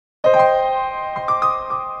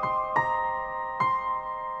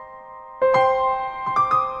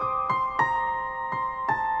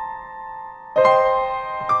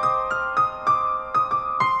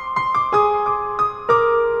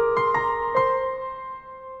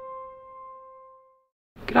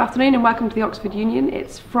Good afternoon and welcome to the Oxford Union.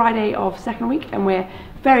 It's Friday of second week and we're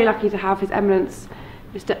very lucky to have His Eminence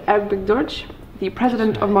Mr. Elbegdorj, the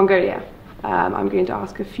President of Mongolia. I'm going to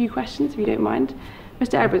ask a few questions if you don't mind.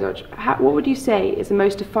 Mr. Elbegdorj, what would you say is the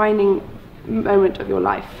most defining moment of your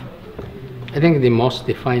life? I think the most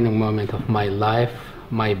defining moment of my life,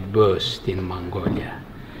 my birth in Mongolia.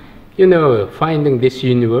 You know, finding this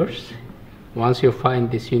universe, once you find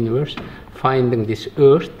this universe, finding this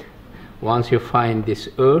earth, once you find this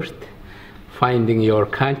earth, finding your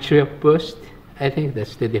country of birth, I think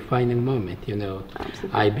that's the defining moment, you know.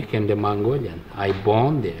 Absolutely. I became the Mongolian. I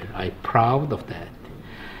born there. I'm proud of that.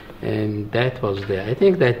 And that was I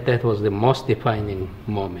think that was the most defining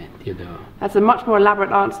moment, you know. That's a much more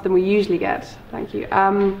elaborate answer than we usually get. Thank you.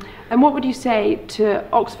 And what would you say to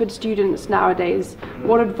Oxford students nowadays?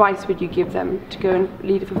 What advice would you give them to go and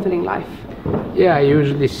lead a fulfilling life? Yeah, I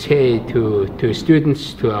usually say to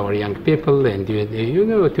students, to our young people, and you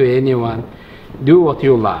know, to anyone, do what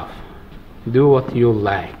you love. Do what you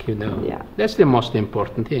like, you know. Yeah. That's the most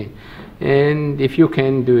important thing. And if you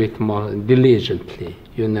can do it more diligently,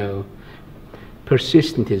 you know,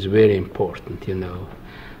 persistent is very important, you know.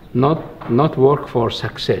 Not work for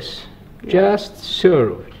success. Yeah. Just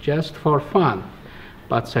serve, just for fun.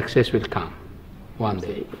 But success will come one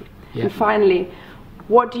day. Yeah. And finally,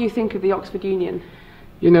 what do you think of the Oxford Union?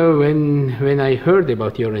 You know, when I heard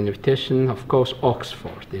about your invitation, of course,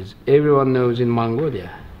 Oxford is, everyone knows in Mongolia.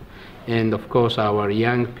 And of course our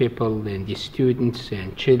young people and the students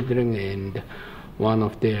and children, and one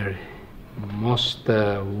of their most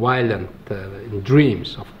violent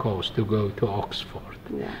dreams, of course, to go to Oxford.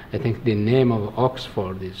 Yeah. I think the name of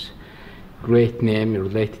Oxford is great name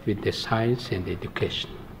related with the science and education.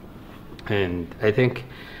 And I think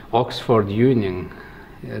Oxford Union,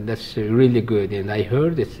 that's really good. And I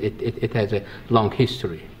heard it has a long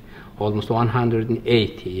history, almost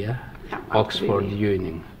 180, yeah? Oxford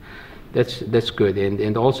Union. That's good,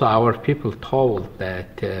 and also our people told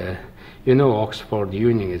that you know, Oxford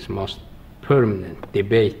Union is most permanent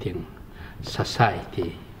debating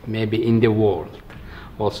society maybe in the world,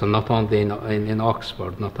 also not only in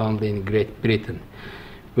Oxford, not only in Great Britain.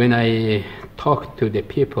 When I talked to the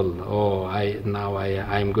people,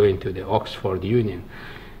 I'm going to the Oxford Union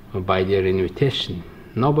by their invitation,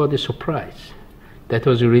 nobody surprised. That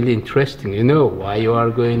was really interesting, you know, why you are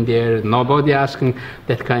going there. Nobody asking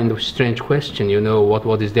that kind of strange question, you know,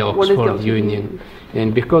 what is the Oxford Union?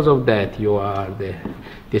 And because of that,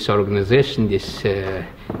 this organization, this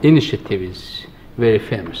initiative is very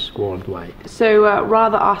famous worldwide. So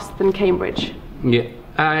rather us than Cambridge? Yeah,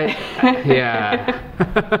 yeah.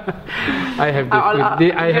 I have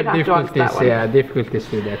difficulties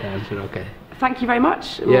with that answer, okay. Thank you very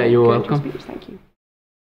much. Yeah, you're welcome. Thank you.